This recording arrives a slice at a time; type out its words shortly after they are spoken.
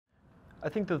I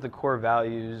think that the core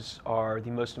values are the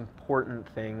most important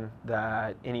thing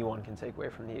that anyone can take away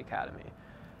from the academy.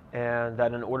 And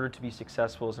that in order to be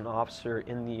successful as an officer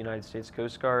in the United States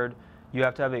Coast Guard, you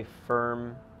have to have a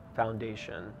firm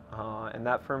foundation. And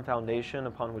that firm foundation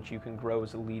upon which you can grow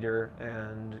as a leader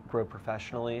and grow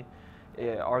professionally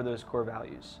are those core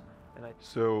values.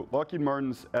 So Lockheed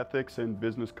Martin's Ethics and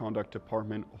Business Conduct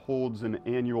Department holds an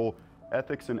annual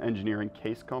ethics and engineering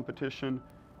case competition.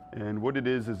 And what it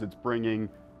is it's bringing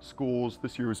schools,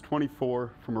 this year was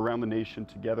 24, from around the nation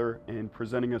together and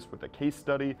presenting us with a case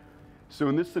study. So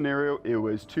in this scenario, it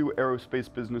was two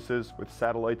aerospace businesses with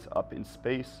satellites up in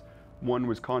space. One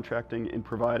was contracting and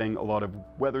providing a lot of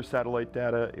weather satellite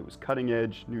data. It was cutting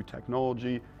edge, new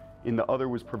technology. And the other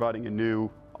was providing a new,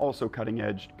 also cutting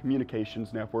edge,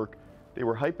 communications network. They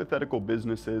were hypothetical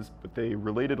businesses, but they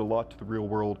related a lot to the real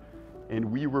world. And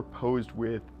we were posed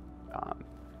with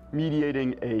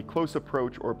mediating a close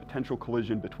approach or a potential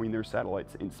collision between their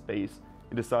satellites in space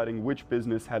and deciding which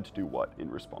business had to do what in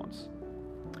response.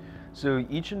 So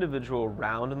each individual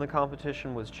round in the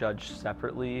competition was judged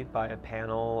separately by a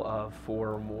panel of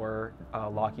 4 or more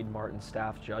Lockheed Martin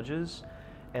staff judges.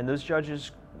 And those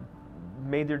judges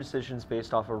made their decisions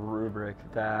based off a rubric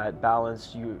that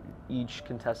balanced each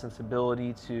contestant's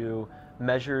ability to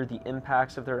measure the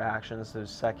impacts of their actions, those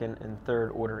second and third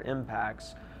order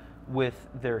impacts, with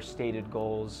their stated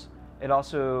goals. It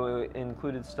also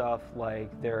included stuff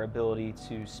like their ability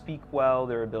to speak well,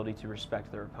 their ability to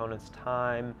respect their opponent's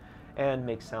time, and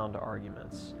make sound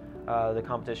arguments. The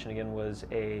competition again was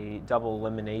a double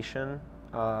elimination,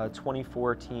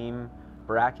 24-team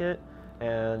bracket,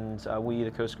 and we,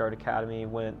 the Coast Guard Academy,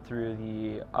 went through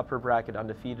the upper bracket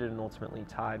undefeated and ultimately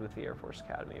tied with the Air Force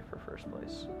Academy for first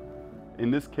place. In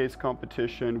this case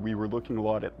competition, we were looking a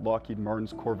lot at Lockheed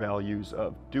Martin's core values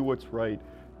of do what's right,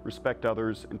 respect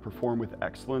others, and perform with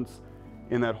excellence.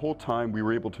 In that whole time, we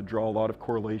were able to draw a lot of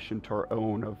correlation to our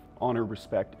own of honor,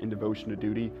 respect, and devotion to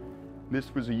duty.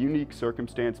 This was a unique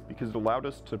circumstance because it allowed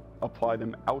us to apply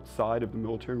them outside of the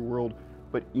military world,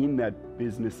 but in that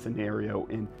business scenario,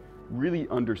 and really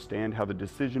understand how the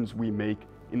decisions we make,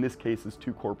 in this case as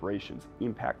 2 corporations,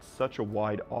 impact such a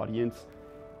wide audience.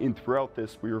 And throughout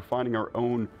this, we were finding our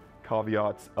own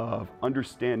caveats of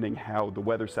understanding how the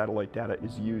weather satellite data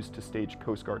is used to stage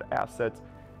Coast Guard assets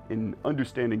and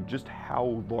understanding just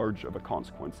how large of a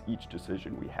consequence each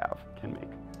decision we have can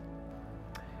make.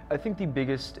 I think the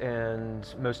biggest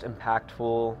and most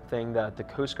impactful thing that the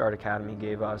Coast Guard Academy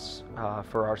gave us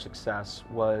for our success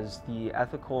was the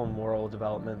ethical and moral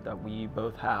development that we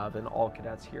both have and all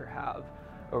cadets here have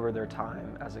over their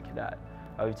time as a cadet.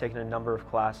 We've taken a number of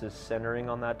classes centering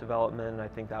on that development, and I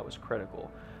think that was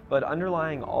critical. But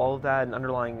underlying all of that and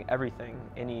underlying everything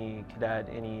any cadet,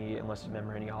 any enlisted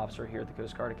member, any officer here at the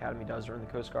Coast Guard Academy does, or in the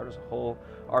Coast Guard as a whole,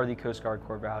 are the Coast Guard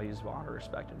core values of honor,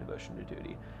 respect, and devotion to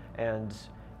duty. And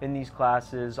in these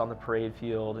classes, on the parade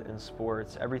field, in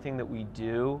sports, everything that we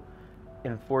do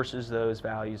enforces those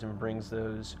values and brings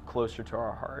those closer to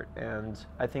our heart. And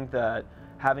I think that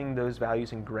having those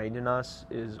values ingrained in us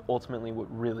is ultimately what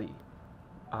really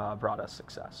brought us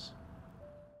success.